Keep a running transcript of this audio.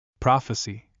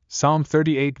Prophecy, Psalm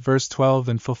 38 verse 12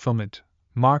 and fulfillment,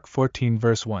 Mark 14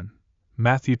 verse 1,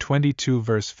 Matthew 22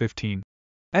 verse 15.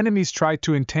 Enemies try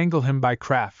to entangle him by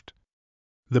craft.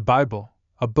 The Bible,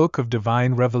 a book of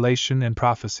divine revelation and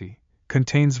prophecy,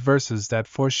 contains verses that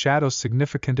foreshadow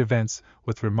significant events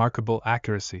with remarkable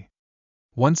accuracy.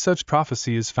 One such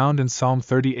prophecy is found in Psalm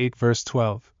 38 verse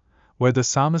 12, where the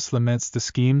psalmist laments the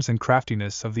schemes and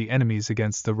craftiness of the enemies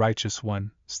against the righteous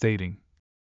one, stating,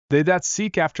 "They that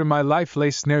seek after my life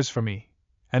lay snares for me,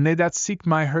 and they that seek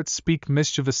my hurt speak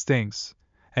mischievous things,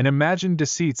 and imagine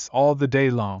deceits all the day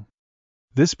long."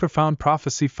 This profound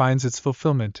prophecy finds its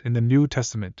fulfillment in the New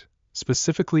Testament,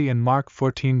 specifically in Mark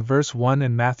 14 verse 1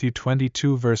 and Matthew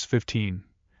 22 verse 15,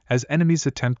 as enemies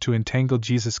attempt to entangle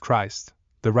Jesus Christ,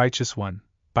 the righteous one,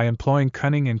 by employing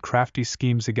cunning and crafty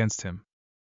schemes against him.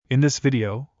 In this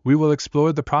video, we will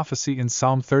explore the prophecy in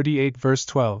Psalm 38 verse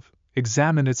 12,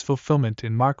 examine its fulfillment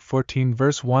in Mark 14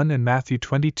 verse 1 and Matthew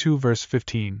 22 verse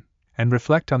 15, and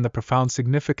reflect on the profound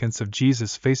significance of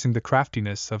Jesus facing the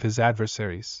craftiness of his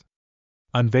adversaries.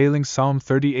 Unveiling Psalm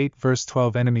 38 verse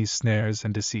 12 Enemies, Snares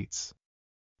and Deceits.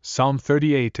 Psalm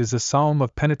 38 is a psalm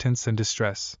of penitence and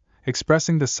distress,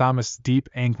 expressing the psalmist's deep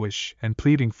anguish and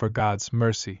pleading for God's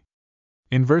mercy.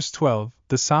 In verse 12,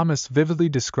 the psalmist vividly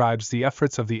describes the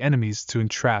efforts of the enemies to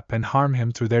entrap and harm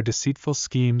him through their deceitful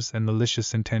schemes and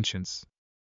malicious intentions.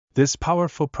 This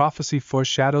powerful prophecy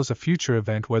foreshadows a future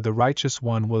event where the righteous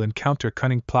one will encounter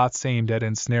cunning plots aimed at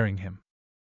ensnaring him.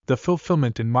 The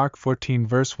fulfillment in Mark 14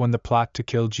 verse 1, the plot to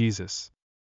kill Jesus.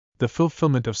 The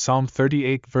fulfillment of Psalm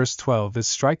 38 verse 12 is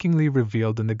strikingly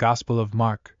revealed in the Gospel of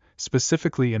Mark,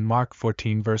 specifically in Mark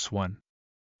 14 verse 1.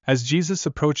 As Jesus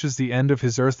approaches the end of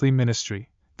his earthly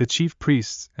ministry, the chief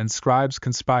priests and scribes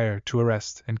conspire to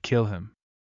arrest and kill him.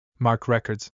 Mark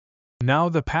records, "Now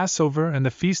the Passover and the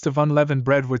Feast of Unleavened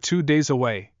Bread were 2 days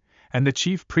away, and the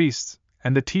chief priests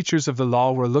and the teachers of the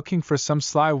law were looking for some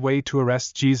sly way to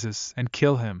arrest Jesus and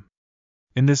kill him."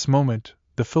 In this moment,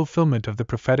 the fulfillment of the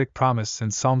prophetic promise in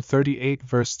Psalm 38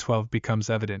 verse 12 becomes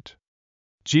evident.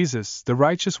 Jesus, the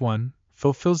righteous one,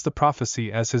 fulfills the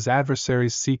prophecy as his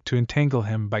adversaries seek to entangle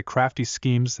him by crafty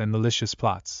schemes and malicious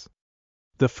plots.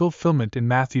 The fulfillment in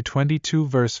Matthew 22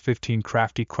 verse 15,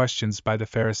 Crafty Questions by the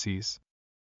Pharisees.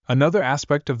 Another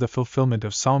aspect of the fulfillment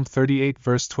of Psalm 38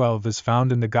 verse 12 is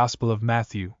found in the Gospel of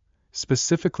Matthew,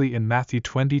 specifically in Matthew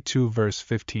 22 verse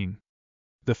 15.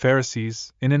 The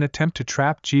Pharisees, in an attempt to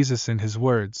trap Jesus in his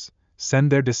words,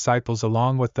 send their disciples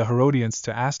along with the Herodians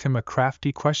to ask him a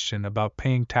crafty question about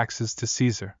paying taxes to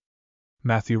Caesar.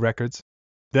 Matthew records,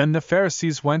 "Then the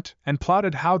Pharisees went and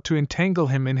plotted how to entangle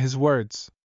him in his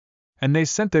words. And they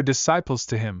sent their disciples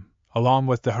to him, along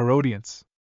with the Herodians."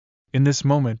 In this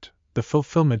moment, the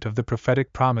fulfillment of the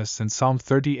prophetic promise in Psalm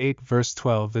 38 verse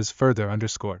 12 is further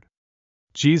underscored.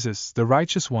 Jesus, the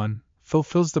righteous one,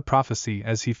 fulfills the prophecy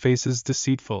as he faces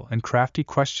deceitful and crafty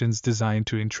questions designed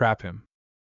to entrap him.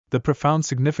 The profound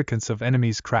significance of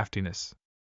enemies' craftiness.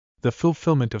 The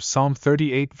fulfillment of Psalm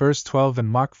 38 verse 12 and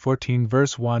Mark 14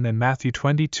 verse 1 and Matthew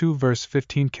 22 verse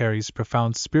 15 carries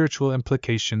profound spiritual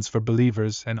implications for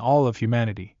believers and all of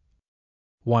humanity.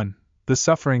 1. The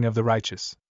suffering of the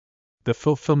righteous. The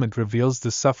fulfillment reveals the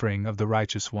suffering of the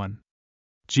righteous one.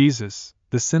 Jesus,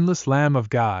 the sinless Lamb of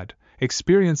God,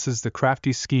 experiences the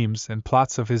crafty schemes and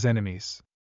plots of his enemies.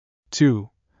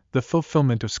 2. The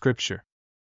fulfillment of Scripture.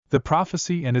 The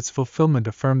prophecy and its fulfillment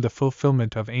affirm the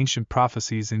fulfillment of ancient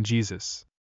prophecies in Jesus.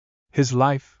 His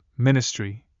life,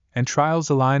 ministry, and trials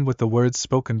align with the words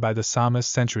spoken by the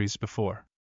psalmist centuries before.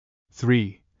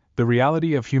 3. The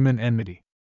reality of human enmity.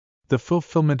 The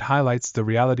fulfillment highlights the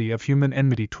reality of human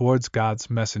enmity towards God's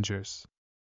messengers.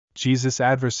 Jesus'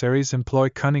 adversaries employ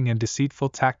cunning and deceitful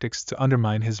tactics to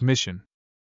undermine his mission.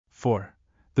 4.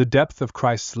 The depth of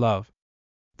Christ's love.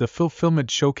 The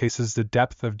fulfillment showcases the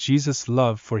depth of Jesus'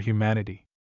 love for humanity.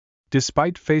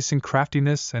 Despite facing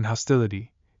craftiness and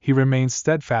hostility, he remains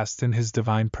steadfast in his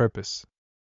divine purpose.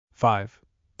 5.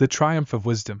 The triumph of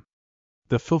wisdom.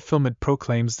 The fulfillment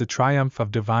proclaims the triumph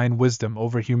of divine wisdom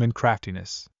over human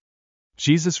craftiness.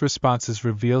 Jesus' responses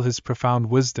reveal his profound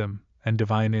wisdom and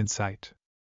divine insight.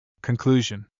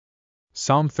 Conclusion.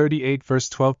 Psalm 38 verse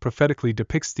 12 prophetically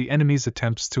depicts the enemy's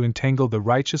attempts to entangle the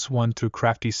righteous one through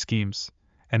crafty schemes,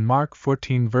 and Mark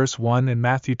 14 verse 1 and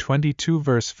Matthew 22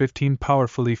 verse 15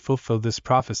 powerfully fulfill this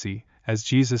prophecy as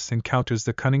Jesus encounters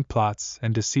the cunning plots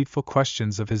and deceitful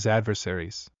questions of his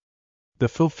adversaries. The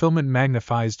fulfillment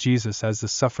magnifies Jesus as the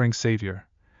suffering Savior,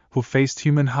 who faced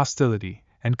human hostility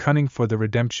and cunning for the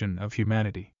redemption of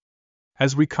humanity.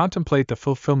 As we contemplate the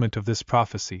fulfillment of this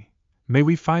prophecy, may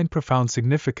we find profound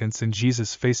significance in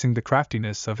Jesus facing the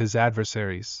craftiness of his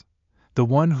adversaries, the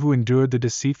one who endured the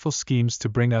deceitful schemes to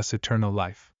bring us eternal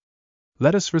life.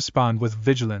 Let us respond with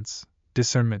vigilance,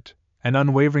 discernment, and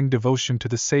unwavering devotion to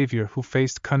the Savior who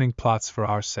faced cunning plots for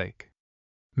our sake.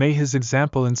 May his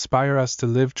example inspire us to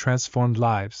live transformed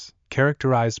lives,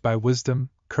 characterized by wisdom,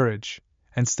 courage,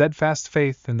 and steadfast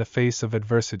faith in the face of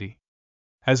adversity.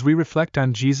 As we reflect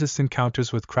on Jesus'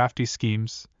 encounters with crafty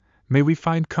schemes, may we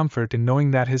find comfort in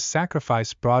knowing that his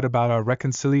sacrifice brought about our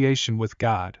reconciliation with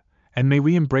God, and may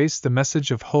we embrace the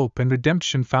message of hope and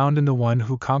redemption found in the one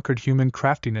who conquered human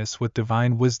craftiness with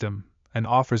divine wisdom and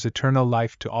offers eternal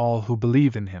life to all who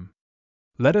believe in him.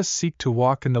 Let us seek to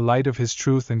walk in the light of his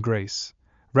truth and grace,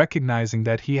 recognizing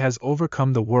that he has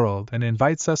overcome the world and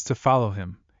invites us to follow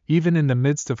him, even in the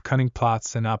midst of cunning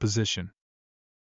plots and opposition.